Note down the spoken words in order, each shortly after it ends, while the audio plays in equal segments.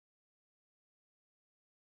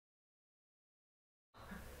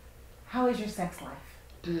How is your sex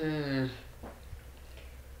life?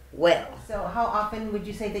 Well. So how often would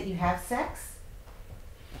you say that you have sex?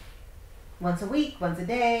 Once a week, once a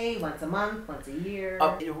day, once a month, once a year?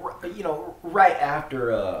 You know, right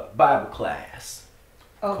after Bible class.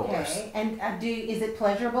 Okay. And is it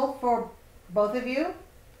pleasurable for both of you?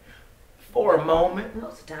 For a moment.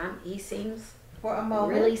 Most of the time, he seems For a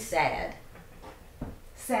moment? really sad.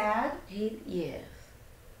 Sad? Yes.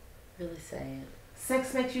 Really sad.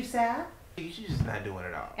 Sex makes you sad? She's just not doing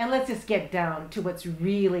it all. And let's just get down to what's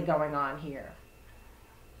really going on here.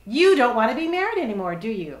 You don't want to be married anymore, do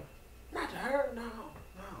you? Not to her, no.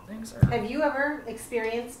 Things are... Have you ever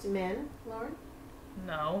experienced men, Lauren?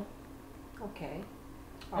 No. Okay.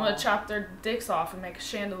 I'm gonna chop their dicks off and make a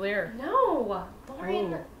chandelier. No,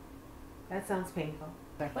 Lauren. Oh, that sounds painful.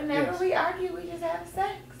 Whenever we argue, we just have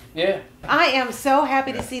sex. Yeah. I am so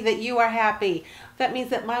happy to see that you are happy. That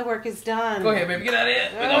means that my work is done. Go ahead, baby. Get out of here.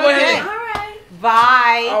 Okay. Go ahead. All right.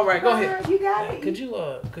 Bye. All right, go ahead. You got it.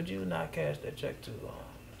 Could you not cash that check to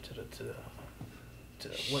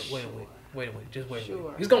wait a week, just wait a Sure.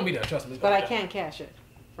 week. He's gonna be there, trust me. But I can't cash it,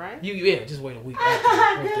 right? Yeah, just wait a week.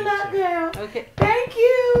 Good luck, girl. Okay. Thank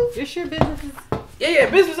you. It's your business. Yeah,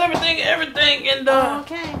 business, everything, and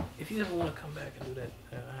Okay. if you ever want to come back and do that,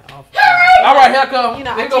 I'll. All right, here I come. You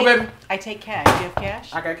know, Here you go, baby. I take cash. Do you have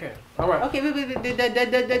cash? I got cash. All right. Okay.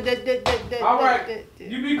 All right.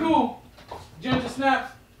 You be cool. Ginger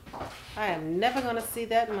snaps. I am never gonna see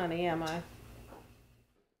that money, am I?